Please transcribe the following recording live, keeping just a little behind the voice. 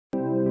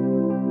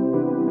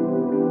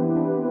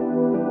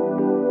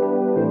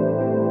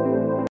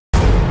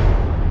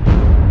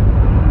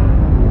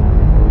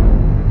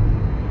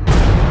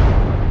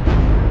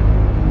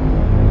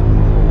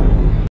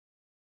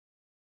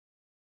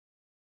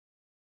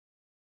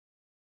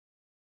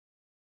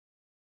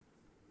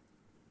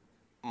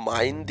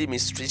Mind দি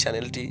mystery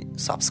চ্যানেলটি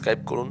subscribe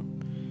করুন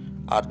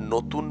আর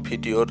নতুন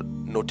ভিডিওর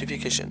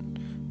নোটিফিকেশন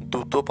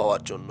দ্রুত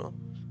পাওয়ার জন্য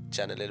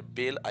চ্যানেলের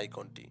বেল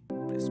আইকনটি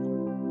প্রেস করুন।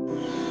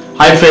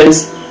 Hi friends,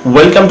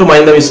 welcome to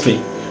mind the mystery.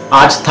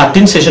 আজ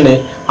 13 সেশনে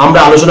আমরা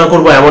আলোচনা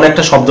করব এমন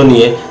একটা শব্দ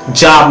নিয়ে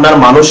যা আপনার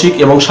মানসিক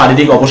এবং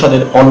শারীরিক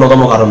অবসাদের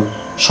অন্যতম কারণ।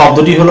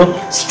 শব্দটি হলো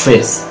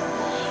স্ট্রেস।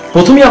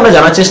 প্রথমেই আমরা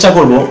জানার চেষ্টা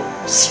করব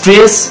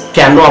স্ট্রেস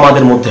কেন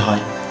আমাদের মধ্যে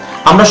হয়।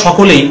 আমরা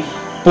সকলেই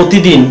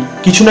প্রতিদিন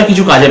কিছু না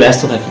কিছু কাজে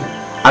ব্যস্ত থাকি,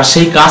 আর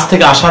সেই কাজ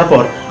থেকে আসার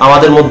পর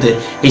আমাদের মধ্যে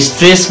এই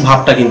স্ট্রেস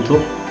ভাবটা কিন্তু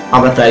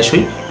আমরা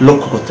প্রায়শই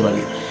লক্ষ্য করতে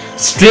পারি।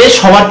 স্ট্রেস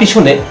হওয়ার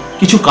পিছনে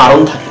কিছু কারণ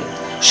থাকে।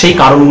 সেই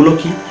কারণগুলো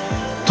কি?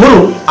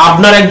 ধরুন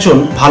আপনার একজন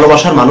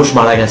ভালোবাসার মানুষ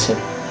মারা গেছে,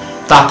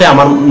 তাতে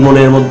আমার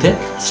মনের মধ্যে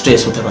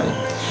স্ট্রেস হতে পারে।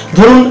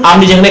 ধরুন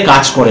আপনি যেখানে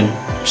কাজ করেন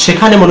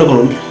সেখানে মনে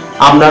করুন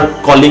আপনার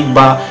কলিগ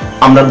বা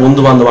আপনার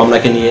বন্ধু বান্ধব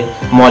আপনাকে নিয়ে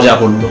মজা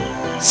করলো,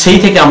 সেই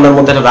থেকে আপনার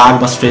মধ্যে একটা রাগ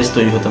বা স্ট্রেস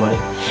তৈরি হতে পারে।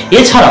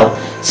 এছাড়াও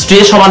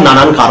স্ট্রেস হওয়ার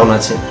নানান কারণ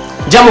আছে।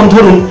 যেমন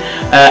ধরুন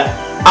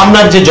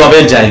আপনার যে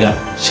জবের জায়গা,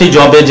 সেই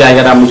জবের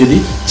জায়গাটা আপনি যদি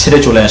ছেড়ে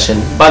চলে আসেন,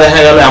 বা দেখা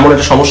গেল এমন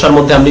একটা সমস্যার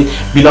মধ্যে আপনি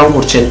বিলং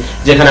করছেন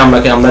যেখানে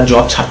আপনাকে আপনার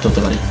জব ছাড়তে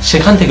হতে পারে,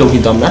 সেখান থেকেও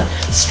কিন্তু আপনার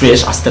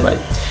স্ট্রেস আসতে পারে।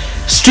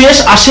 স্ট্রেস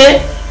আসে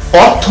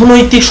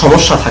অর্থনৈতিক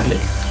সমস্যা থাকলে,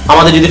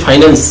 আমাদের যদি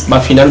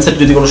ফিনান্সের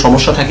যদি কোনো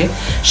সমস্যা থাকে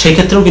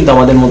সেক্ষেত্রেও কিন্তু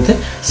আমাদের মধ্যে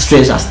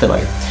স্ট্রেস আসতে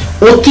পারে।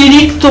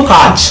 অতিরিক্ত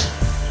কাজ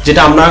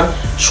যেটা আপনার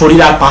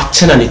শরীর আর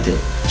পাচ্ছে না নিতে,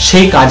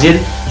 সেই কাজের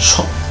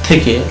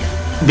থেকে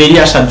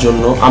বেরিয়ে আসার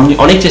জন্য আপনি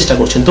অনেক চেষ্টা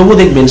করছেন, তবুও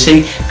দেখবেন সেই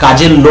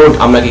কাজের লোড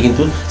আপনাকে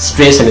কিন্তু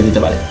স্ট্রেস এনে দিতে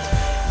পারে।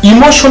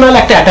 ইমোশনাল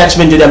একটা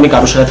অ্যাটাচমেন্ট যদি আপনি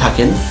কারোর সাথে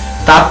থাকেন,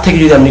 তার থেকে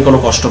যদি আপনি কোনো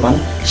কষ্ট পান,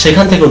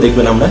 সেখান থেকেও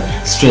দেখবেন আমরা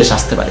স্ট্রেস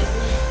আসতে পারে।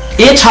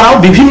 এছাড়াও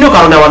বিভিন্ন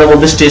কারণে আমাদের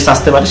মধ্যে স্ট্রেস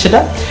আসতে পারে। সেটা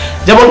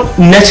যেমন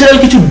ন্যাচারাল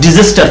কিছু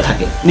ডিজাস্টার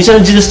থাকে।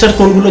 ন্যাচারাল ডিজাস্টার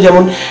কোনগুলো?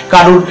 যেমন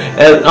কারোর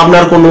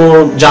আপনার কোনো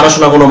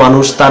জানাশোনা কোনো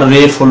মানুষ তার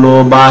রেপ হলো,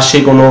 বা সে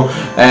কোনো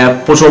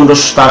প্রচন্ড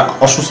তার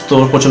অসুস্থ,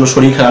 প্রচন্ড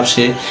শরীর খারাপ,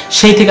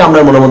 সেই থেকে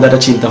আপনার মনের মধ্যে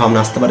একটা চিন্তা ভাবনা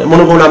আসতে পারে।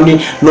 মনে করুন আপনি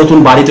নতুন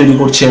বাড়ি তৈরি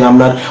করছেন,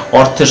 আপনার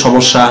অর্থের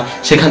সমস্যা,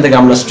 সেখান থেকে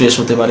আপনার স্ট্রেস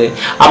হতে পারে।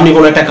 আপনি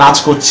কোনো একটা কাজ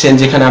করছেন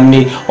যেখানে আপনি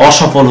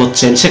অসফল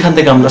হচ্ছেন, সেখান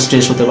থেকে আপনার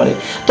স্ট্রেস হতে পারে।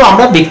 তো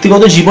আমরা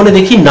ব্যক্তিগত জীবনে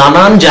দেখি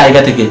নানান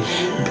জায়গা থেকে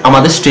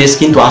আমাদের স্ট্রেস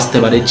কিন্তু আসতে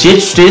পারে, যে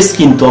স্ট্রেস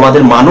কিন্তু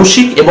আমাদের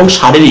মানসিক এবং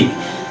শারীরিক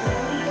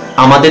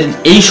আমাদের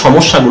এই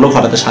সমস্যাগুলো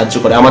ঘটাতে সাহায্য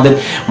করে। আমাদের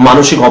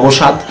মানসিক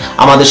অবসাদ,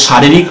 আমাদের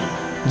শারীরিক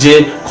যে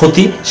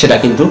ক্ষতি, সেটা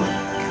কিন্তু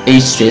এই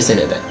স্ট্রেস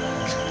এনে দেয়।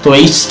 তো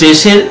এই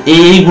স্ট্রেসের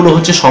এইগুলো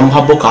হচ্ছে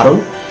সম্ভাব্য কারণ।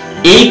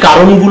 এই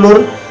কারণগুলোর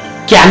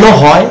কেন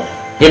হয়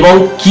এবং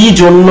কি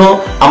জন্য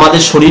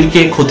আমাদের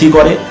শরীরকে ক্ষতি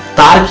করে,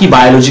 তার কি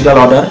বায়োলজিক্যাল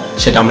অর্ডার,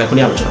 সেটা আমরা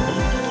এখনই আলোচনা করব।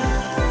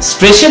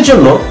 স্ট্রেসের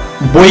জন্য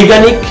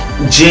বৈজ্ঞানিক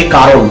যে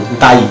কারণ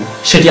দায়ী,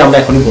 সেটি আমরা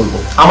এখনই বলবো।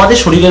 আমাদের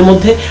শরীরের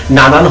মধ্যে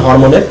নানান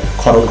হরমোনের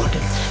ক্ষরণ ঘটে।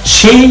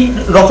 সেই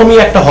রকমই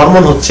একটা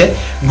হরমোন হচ্ছে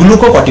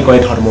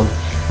গ্লুকোকর্টিকয়েড হরমোন,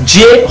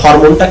 যে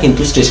হরমোনটা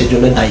কিন্তু স্ট্রেসের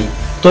জন্য দায়ী।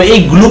 তো এই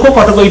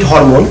গ্লুকোকর্টিকয়েড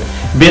হরমোন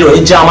বেরোয়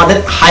যা আমাদের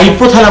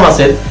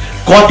হাইপোথ্যালামাসের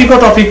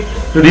কর্টিকোট্রপিক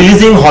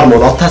রিলিজিং হরমোন,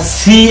 অর্থাৎ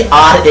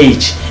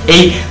CRH,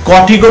 এই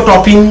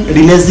কর্টিকোট্রপিন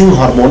রিলিজিং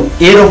হরমোন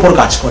এর ওপর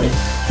কাজ করে,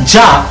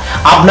 যা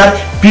আপনার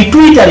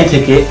পিটুইটারি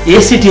থেকে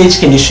ACTH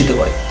কে নিঃসৃত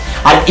করে।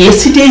 আর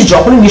ACTH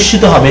যখনই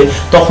নিশ্চিত হবে,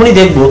 তখনই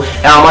দেখবো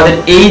আমাদের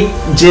এই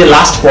যে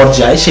লাস্ট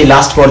পর্যায়ে, সেই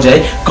লাস্ট পর্যায়ে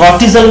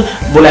কর্টিজল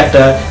বলে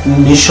একটা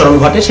নিঃসরণ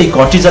ঘটে। সেই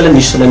কর্টিজলের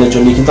নিঃসরণের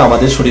জন্য কিন্তু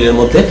আমাদের শরীরের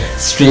মধ্যে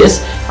স্ট্রেস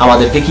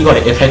আমাদেরকে কি করে,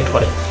 এফেক্ট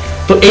করে।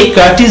 তো এই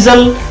কর্টিজল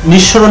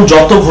নিঃসরণ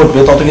যত ঘটবে,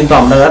 তত কিন্তু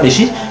আপনারা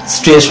বেশি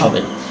স্ট্রেস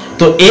হবেন।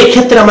 তো এই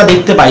ক্ষেত্রে আমরা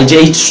দেখতে পাই যে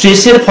এই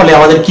স্ট্রেসের ফলে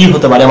আমাদের কি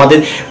হতে পারে, আমাদের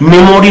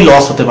মেমোরি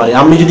লস হতে পারে।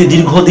 আপনি যদি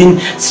দীর্ঘদিন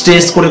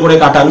স্ট্রেস করে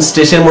কাটান,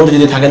 স্ট্রেসের মধ্যে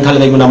যদি থাকেন, তাহলে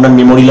দেখবেন আপনার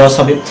মেমোরি লস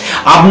হবে।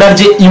 আপনার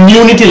যে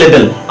ইমিউনিটি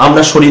লেভেল,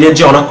 আপনার শরীরের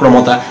যে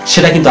অনাক্রমতা,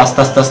 সেটা কিন্তু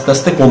আস্তে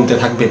আস্তে কমতে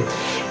থাকবে।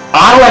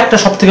 আরো একটা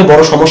সব থেকে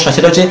বড় সমস্যা,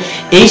 সেটা হচ্ছে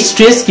এই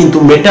স্ট্রেস কিন্তু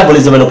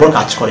মেটাবলিজমের উপর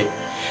কাজ করে।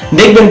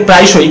 দেখবেন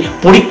প্রায়শই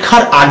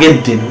পরীক্ষার আগের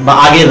দিন বা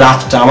আগের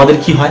রাতটা আমাদের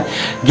কি হয়,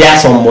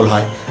 গ্যাস অম্বল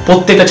হয়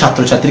প্রত্যেকটা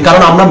ছাত্রছাত্রী,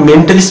 কারণ আমরা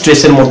মেন্টালি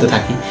স্ট্রেসের মধ্যে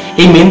থাকি।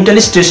 এই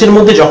মেন্টালি স্ট্রেসের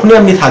মধ্যে যখনই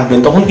আপনি থাকবেন,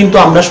 তখন কিন্তু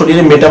আমরা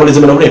শরীরের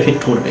মেটাবলিজমের উপর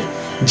এফেক্ট করবে,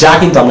 যা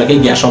কিন্তু আপনাকে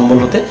গ্যাস অম্বল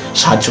হতে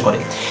সাহায্য করে।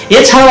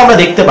 এছাড়াও আমরা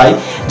দেখতে পাই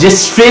যে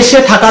স্ট্রেসে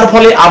থাকার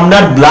ফলে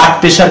আপনার ব্লাড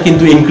প্রেশার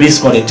কিন্তু ইনক্রিজ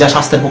করে, যা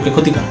স্বাস্থ্যের পক্ষে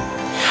ক্ষতিকর।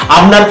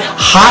 আপনার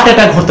হার্ট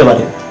অ্যাটাক হতে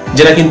পারে,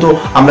 যেটা কিন্তু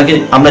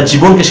আপনার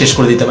জীবনকে শেষ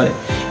করে দিতে পারে।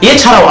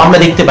 এছাড়াও আমরা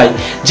দেখতে পাই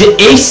যে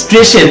এই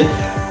স্ট্রেসের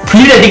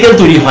ফ্রি রেডিক্যাল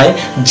তৈরি হয়,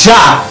 যা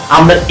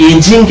আপনার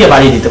এজিংকে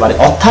বাড়িয়ে দিতে পারে।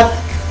 অর্থাৎ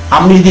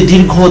আপনি যদি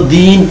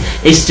দীর্ঘদিন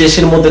এই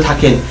স্ট্রেসের মধ্যে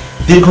থাকেন,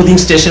 দীর্ঘদিন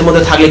স্ট্রেসের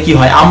মধ্যে থাকলে কি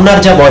হয়, আপনার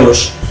যা বয়স,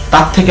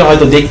 তার থেকে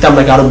হয়তো দেখতে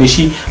আপনাকে আরো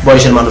বেশি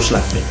বয়সের মানুষ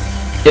লাগবে।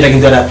 এটা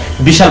কিন্তু একটা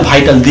বিশাল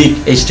ভাইটাল দিক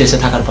এই স্ট্রেসে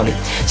থাকার ফলে।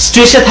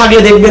 স্ট্রেসে থাকলে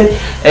দেখবেন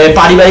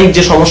পারিবারিক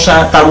যে সমস্যা,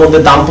 তার মধ্যে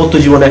দাম্পত্য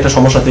জীবনে একটা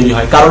সমস্যা তৈরি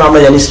হয়। কারণ আমরা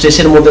জানি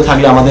স্ট্রেসের মধ্যে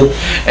থাকলে আমাদের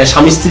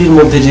স্বামী স্ত্রীর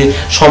মধ্যে যে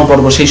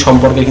সম্পর্ক, সেই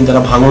সম্পর্কে কিন্তু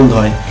একটা ভাঙন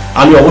হয়।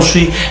 আমি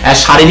অবশ্যই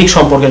শারীরিক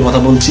সম্পর্কের কথা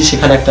বলছি,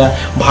 সেখানে একটা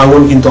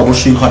ভাঙন কিন্তু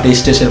অবশ্যই ঘটে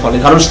স্ট্রেসের ফলে।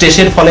 কারণ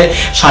স্ট্রেসের ফলে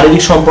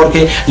শারীরিক সম্পর্কে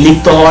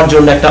লিপ্ত হওয়ার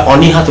জন্য একটা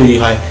অনীহা তৈরি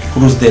হয়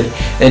পুরুষদের,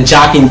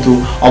 যা কিন্তু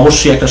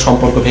অবশ্যই একটা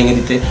সম্পর্ক ভেঙে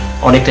দিতে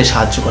অনেকটাই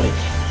সাহায্য করে।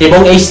 এবং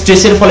এই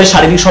স্ট্রেসের ফলে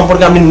শারীরিক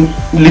সম্পর্কে আপনি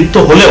লিপ্ত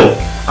হলেও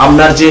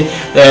আপনার যে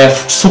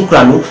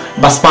শুক্রাণু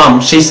বা স্পাম,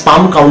 সেই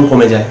স্পাম কাউন্ট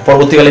কমে যায়,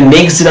 পরবর্তীকালে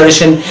নেক্সট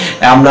জেনারেশন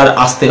আপনার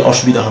আসতে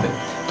অসুবিধা হবে।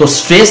 তো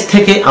স্ট্রেস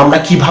থেকে আমরা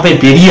কিভাবে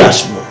বেরিয়ে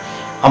আসবো?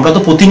 আমরা তো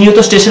প্রতিনিয়ত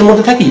স্ট্রেসের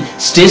মধ্যে থাকি।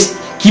 স্ট্রেস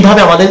কিভাবে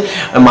আমাদের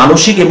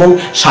মানসিক এবং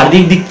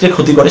শারীরিক দিক থেকে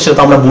ক্ষতি করে সেটা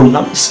তো আমরা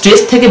বললাম।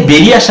 স্ট্রেস থেকে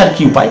বেরিয়ে আসার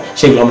কি উপায়,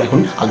 সেগুলো আমরা এখন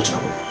আলোচনা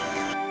করব।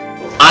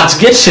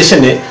 আজকের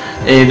সেশনে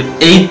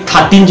এই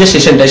 13 যে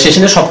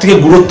সেশনের সব থেকে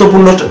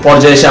গুরুত্বপূর্ণ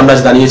পর্যায়ে এসে আমরা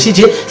জানিয়েছি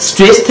যে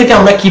স্ট্রেস থেকে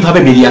আমরা কিভাবে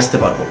বেরিয়ে আসতে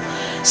পারবো।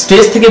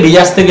 স্ট্রেস থেকে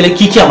বেরিয়ে আসতে গেলে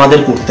কি কি আমাদের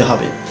করতে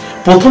হবে?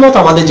 প্রথমত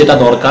আমাদের যেটা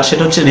দরকার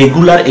সেটা হচ্ছে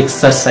রেগুলার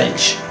এক্সারসাইজ।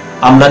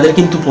 আমাদের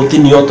কিন্তু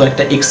প্রতিনিয়ত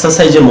একটা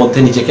এক্সারসাইজের মধ্যে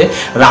নিজেকে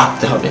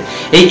রাখতে হবে।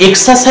 এই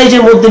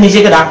এক্সারসাইজের মধ্যে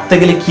নিজেকে রাখতে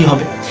গেলে কি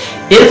হবে?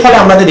 এর ফলে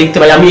আমাদের দেখতে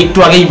পাই, আমি একটু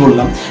আগেই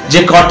বললাম যে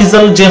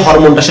কর্টিসল যে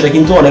হরমোনটা, সেটা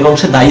কিন্তু অনেক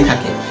অংশে দায়ী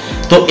থাকে।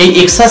 তো এই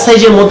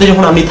এক্সারসাইজের মধ্যে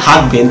যখন আপনি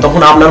থাকবেন,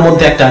 তখন আপনার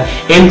মধ্যে একটা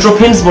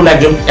এন্ডোরফিনস বলে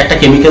একটা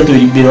কেমিক্যাল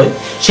তৈরি বেরোয়।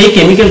 সেই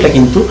কেমিক্যালটা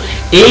কিন্তু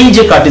এই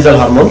যে কর্টিসল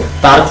হরমোন,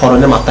 তার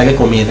ক্ষরণের মাত্রাকে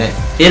কমিয়ে দেয়।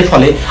 এর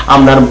ফলে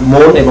আপনার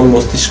মন এবং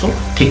মস্তিষ্ক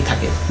ঠিক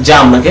থাকে, যা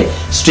আপনাকে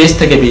স্ট্রেস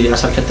থেকে বেরিয়ে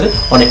আসার ক্ষেত্রে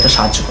অনেকটা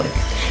সাহায্য করে।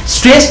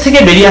 স্ট্রেস থেকে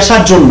বেরিয়ে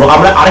আসার জন্য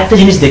আমরা আরেকটা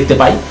জিনিস দেখতে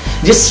পাই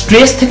যে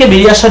স্ট্রেস থেকে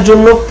বেরিয়ে আসার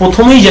জন্য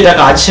প্রথমেই যেটা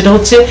কাজ, সেটা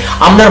হচ্ছে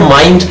আপনার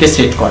মাইন্ডকে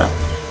সেট করা।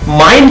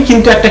 মাইন্ড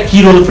কিন্তু একটা কি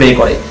রোল প্লে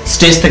করে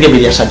স্ট্রেস থেকে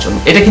বেরিয়ে আসার জন্য,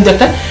 এটা কিন্তু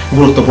একটা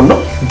গুরুত্বপূর্ণ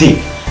দিক।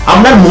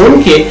 আপনার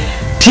মনকে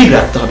ঠিক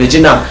রাখতে হবে যে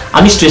না,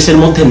 আমি স্ট্রেসের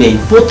মধ্যে নেই।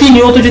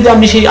 প্রতিনিয়ত যদি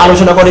আপনি সেই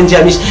আলোচনা করেন যে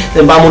আমি,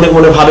 বা মনে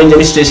মনে ভাবেন যে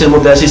আমি স্ট্রেসের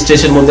মধ্যে আছি,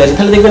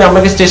 তাহলে দেখবেন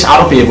আপনাকে স্ট্রেস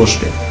আরো পেয়ে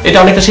বসবে। এটা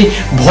অনেকটা সেই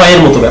ভয়ের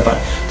মতো ব্যাপার।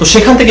 তো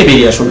সেখান থেকে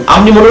বেরিয়ে আসুন।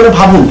 আপনি মনে মনে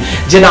ভাবুন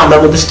যে না, আপনার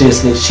মধ্যে স্ট্রেস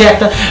নেই। সে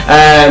একটা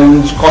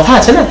কথা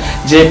আছে না,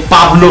 যে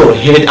পাবলো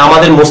হেড,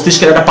 আমাদের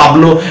মস্তিষ্কের একটা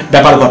পাবলো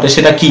ব্যাপার ঘটে।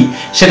 সেটা কি?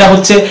 সেটা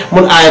হচ্ছে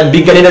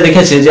বিজ্ঞানীরা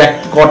দেখেছে যে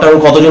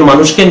কতজন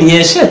মানুষকে নিয়ে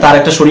এসে তার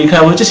একটা শরীর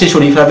খারাপ হয়েছে, সেই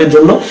শরীর খারাপের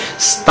জন্য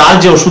তার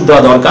যে ওষুধ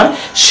দেওয়া দরকার,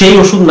 সেই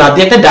ওষুধ না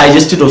দিয়ে একটা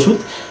ডাইজেস্টিভ ওষুধ,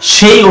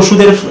 সেই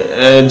ওষুধের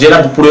যেটা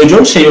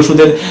প্রয়োজন সেই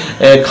ওষুধের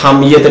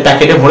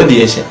প্যাকেটে ভরে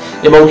দিয়েছে,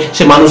 এবং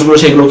সে মানুষগুলো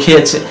সেগুলো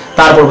খেয়েছে।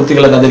 তার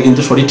পরবর্তীকালে তাদের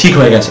কিন্তু শরীর ঠিক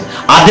হয়ে গেছে।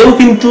 আদেও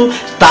কিন্তু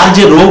তার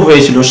যে রোগ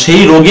হয়েছিল,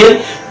 সেই রোগের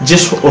যে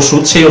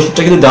ওষুধ, সেই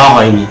ওষুধটা কিন্তু দেওয়া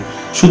হয়নি,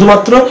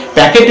 শুধুমাত্র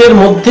প্যাকেটের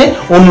মধ্যে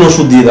অন্য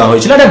ওষুধ দিয়ে দেওয়া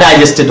হয়েছিল, একটা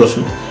ডাইজেস্টেড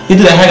ওষুধ।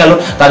 কিন্তু দেখা গেল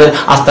তাদের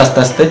আস্তে আস্তে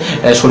আস্তে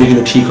শরীর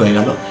কিন্তু ঠিক হয়ে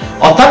গেল।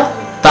 অর্থাৎ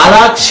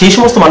তারা, সেই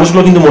সমস্ত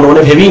মানুষগুলো কিন্তু মনে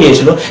মনে ভেবেই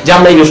নিয়েছিল যে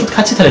আমরা এই ওষুধ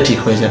খাচ্ছি তাহলে ঠিক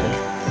হয়ে যাবে।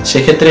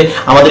 সেক্ষেত্রে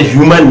আমাদের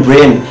হিউম্যান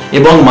ব্রেন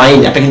এবং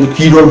মাইন্ড একটা কিন্তু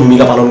কি রোল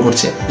ভূমিকা পালন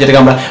করছে, যেটাকে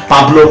আমরা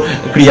পাবলো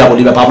ক্রিয়া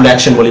বলি বা পাবলো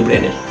অ্যাকশন বলি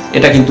ব্রেনের।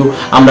 এটা কিন্তু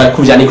আমরা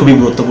খুব জানি, খুবই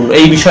গুরুত্বপূর্ণ।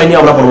 এই বিষয় নিয়ে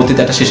আমরা পরবর্তীতে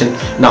একটা সেশন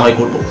না হয়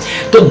করবো।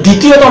 তো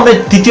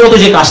দ্বিতীয়ত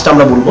যে কাজটা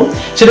আমরা বলবো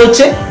সেটা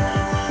হচ্ছে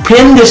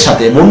ফ্রেন্ডদের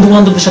সাথে, বন্ধু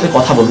বান্ধবদের সাথে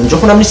কথা বলুন।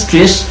 যখন আপনি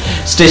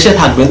স্ট্রেসে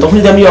থাকবেন, তখন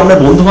যদি আপনি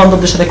আপনার বন্ধু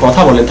বান্ধবদের সাথে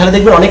কথা বলেন, তাহলে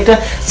দেখবেন অনেকটা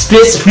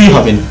স্ট্রেস ফ্রি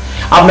হবেন।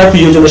 আপনার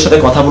প্রিয়জনের সাথে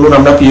কথা বলুন,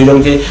 আপনার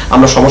প্রিয়জনকে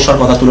আমরা সমস্যার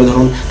কথা তুলে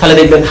ধরুন, তাহলে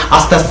দেখবেন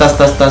আস্তে আস্তে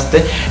আস্তে আস্তে আস্তে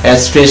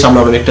স্ট্রেস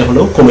আমরা অনেকটা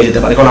হলেও কমে যেতে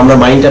পারে। কারণ আপনার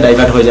মাইন্ডটা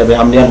ডাইভার্ট হয়ে যাবে,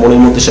 আপনি আর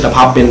মনের মধ্যে সেটা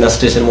ভাববেন না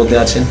স্ট্রেসের মধ্যে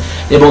আছেন,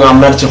 এবং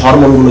আপনার যে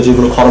হরমোনগুলো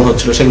যেগুলো ক্ষরণ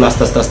হচ্ছিল, সেগুলো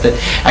আস্তে আস্তে আস্তে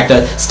একটা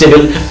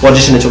স্টেবল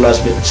পজিশনে চলে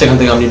আসবে। সেখান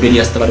থেকে আপনি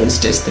বেরিয়ে আসতে পারবেন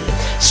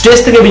স্ট্রেস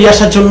থেকে বেরিয়ে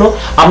আসার জন্য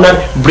আপনার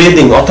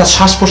ব্রিদিং, অর্থাৎ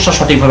শ্বাস প্রশ্বাস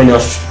সঠিকভাবে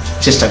নেওয়ার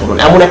চেষ্টা করুন।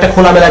 এমন একটা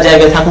খোলামেলা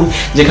জায়গায় থাকুন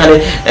যেখানে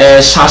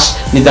শ্বাস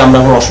নিতে আমরা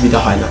কোনো অসুবিধা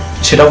হয় না।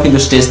 সেটাও কিন্তু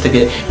স্ট্রেস থেকে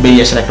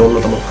বেরিয়ে আসার একটা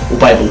অন্যতম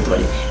উপায় বলতে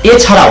পারি।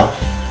 এছাড়াও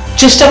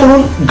চেষ্টা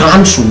করুন গান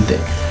শুনতে,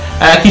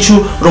 কিছু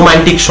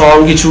রোমান্টিক সং,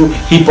 কিছু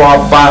হিপ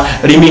হপ বা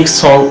রিমিক্স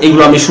সং,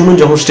 এগুলো আপনি শুনুন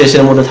যখন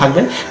স্ট্রেসের মধ্যে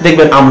থাকবেন।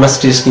 দেখবেন আপনার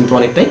স্ট্রেস কিন্তু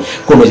অনেকটাই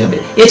কমে যাবে।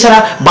 এছাড়া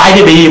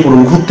বাইরে বেরিয়ে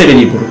পড়ুন, ঘুরতে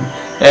বেরিয়ে পড়ুন,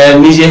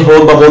 নিজে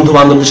হোক বা বন্ধু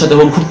বান্ধবদের সাথে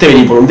হোক, ঘুরতে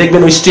বেরিয়ে পড়ুন।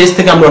 দেখবেন ওই স্ট্রেস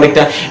থেকে আপনি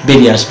অনেকটা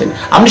বেরিয়ে আসবেন।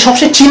 আপনি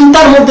সবসময়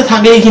চিন্তার মধ্যে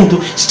থাকলেই কিন্তু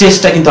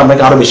স্ট্রেসটা কিন্তু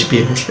আপনাকে আরো বেশি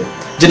পেয়ে বসবে,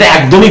 যেটা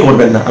একদমই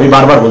করবেন না, আমি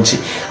বারবার বলছি।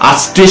 আর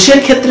স্ট্রেসের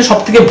ক্ষেত্রে সব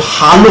থেকে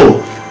ভালো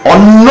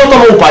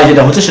অন্যতম উপায়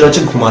যেটা হচ্ছে, সেটা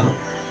হচ্ছে ঘুমানো।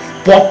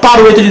 প্রপার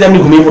ওয়েতে যদি আপনি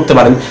ঘুমিয়ে পড়তে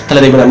পারেন,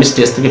 তাহলে দেখবেন আপনি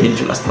স্ট্রেস থেকে বেরিয়ে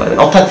চলে আসতে পারবেন।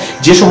 অর্থাৎ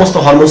যে সমস্ত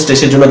হরমোন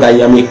স্ট্রেসের জন্য দায়ী,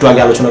 আমি একটু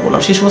আগে আলোচনা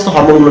করলাম, সেই সমস্ত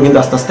হরমোনগুলো কিন্তু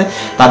আস্তে আস্তে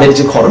তাদের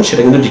যে ক্ষরণ,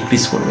 সেটা কিন্তু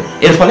ডিক্রিজ করবে।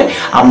 এর ফলে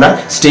আপনার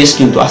স্ট্রেস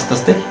কিন্তু আস্তে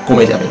আস্তে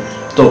কমে যাবে।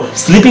 তো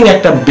স্লিপিং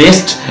একটা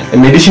বেস্ট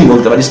মেডিসিন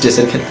বলতে পারি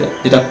স্ট্রেসের ক্ষেত্রে,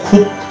 যেটা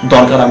খুব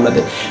দরকার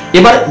আপনাদের।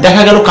 এবার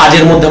দেখা গেল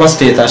কাজের মধ্যে আমার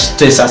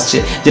স্ট্রেস আসছে,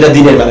 যেটা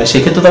দিনের বেলায়,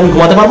 সেক্ষেত্রে তো আমি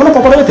ঘুমাতে পারবো না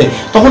প্রপার ওয়েতে।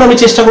 তখন আমি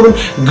চেষ্টা করুন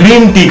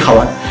গ্রিন টি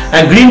খাওয়ার।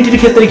 গ্রিন টির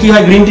ক্ষেত্রে কি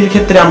হয়, গ্রিন টির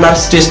ক্ষেত্রে আপনার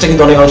স্ট্রেসটা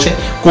কিন্তু অনেক অংশে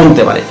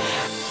কমতে পারে।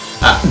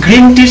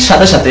 গ্রিন টির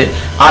সাথে সাথে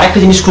আর একটা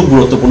জিনিস খুব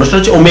গুরুত্বপূর্ণ, সেটা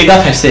হচ্ছে omega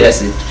fatty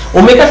acid.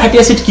 Omega fatty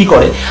acid কি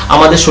করে,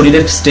 আমাদের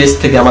শরীরের স্ট্রেস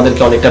থেকে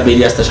আমাদেরকে অনেকটা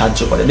বেরিয়ে আসতে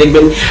সাহায্য করে।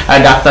 দেখবেন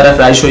ডাক্তাররা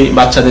প্রায়শই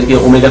বাচ্চাদেরকে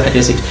ওমেগা ফ্যাটি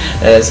অ্যাসিড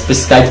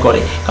প্রেসক্রাইব করে,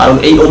 কারণ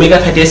এই ওমেগা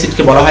ফ্যাটি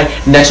অ্যাসিডকে বলা হয়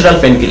ন্যাচারাল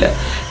পেন কিলার।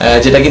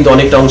 যেটা কিন্তু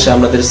অনেকটা অংশে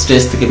আমাদের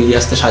স্ট্রেস থেকে বেরিয়ে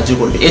আসতে সাহায্য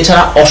করবে।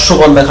 এছাড়া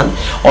অশ্বগন্ধা খান,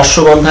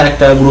 অশ্বগন্ধার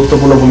একটা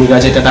গুরুত্বপূর্ণ ভূমিকা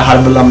আছে, এটা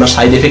হার্বাল, আপনার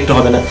সাইড এফেক্টও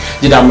হবে না,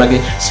 যেটা আপনাকে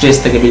স্ট্রেস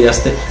থেকে বেরিয়ে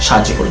আসতে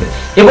সাহায্য করবে।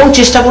 এবং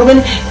চেষ্টা করবেন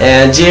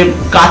যে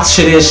কাজ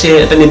সেরে এসে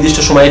একটা নির্দিষ্ট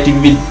সময়ে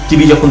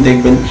টিভি যখন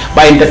দেখবেন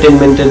বা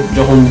এন্টারটেনমেন্টের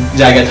যখন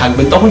জায়গায়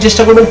থাকবেন, তখন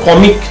চেষ্টা করবেন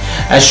কমিক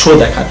শো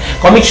দেখার।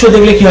 কমিক শো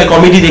দেখলে কি হয়,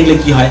 কমেডি দেখলে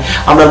কি হয়,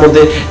 আপনার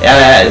মধ্যে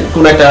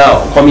কোনো একটা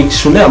কমিক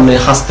শুনে আপনি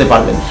হাসতে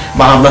পারবেন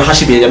বা আপনার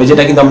হাসি পেয়ে যাবে,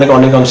 যেটা কিন্তু আপনাকে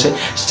অনেক অংশে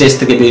স্ট্রেস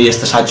থেকে বেরিয়ে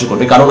আসতে সাহায্য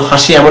করবে। কারণ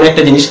হাসি এমন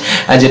একটা জিনিস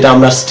যেটা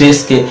আমরা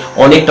স্ট্রেসকে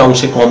অনেকটা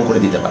অংশে কম করে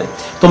দিতে পারে।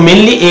 তো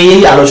মেনলি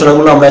এই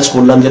আলোচনাগুলো আমরা আজ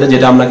করলাম,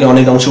 যেটা আপনাকে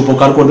অনেক অংশে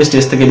উপকার করবে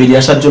স্ট্রেস থেকে বেরিয়ে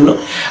আসার জন্য।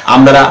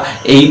 আপনারা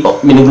এই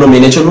মেনুগুলো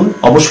মেনে চলুন,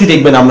 অবশ্যই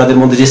দেখবেন আপনাদের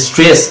মধ্যে যে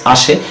স্ট্রেস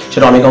আসে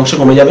সেটা অনেক অংশে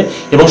কমে যাবে।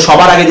 এবং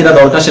সবার আগে যেটা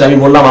দরকার সেটা আমি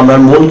বললাম, আপনার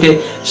মনকে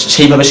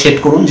সেইভাবে সেট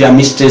করুন যে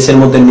আপনি স্ট্রেসের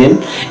মধ্যে নেন,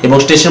 এবং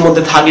স্ট্রেসের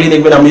মধ্যে থাকলেই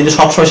দেখবেন আপনি যদি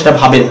সবসময় সেটা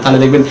ভাবেন, তাহলে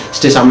দেখবেন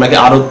স্ট্রেস আপনাকে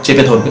আরো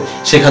চেপে ধরবে।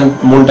 সেখান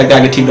মনটাকে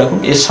আগে ঠিক রাখুন,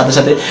 এর সাথে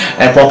সাথে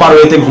প্রপার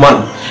ওয়েতে ঘুমান।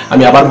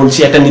 আমি আবার বলছি,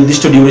 একটা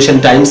নির্দিষ্ট ডিউরেশন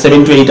টাইম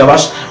 7 to 8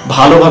 আওয়ার্স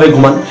ভালোভাবে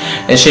ঘুমান।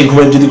 সেই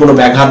ঘুমের যদি কোনো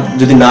ব্যাঘাত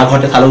যদি না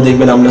ঘটে, তাহলেও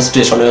দেখবেন আপনার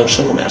স্ট্রেস অনেক অংশ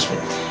কমে আসবে।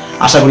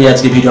 আশা করি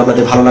আজকে ভিডিও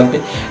আপনাদের ভালো লাগবে।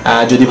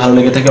 যদি ভালো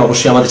লেগে থাকে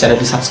অবশ্যই আমাদের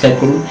চ্যানেলটি সাবস্ক্রাইব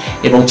করুন,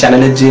 এবং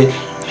চ্যানেলের যে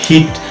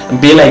হিট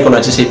বেল আইকন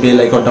আছে সেই বেল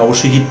আইকনটা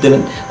অবশ্যই হিট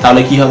দেবেন।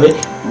 তাহলে কি হবে,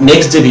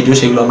 নেক্সট যে ভিডিও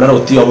সেগুলো আপনারা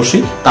অতি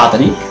অবশ্যই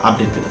তাড়াতাড়ি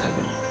আপডেট পেতে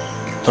থাকবেন।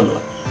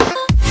 ধন্যবাদ।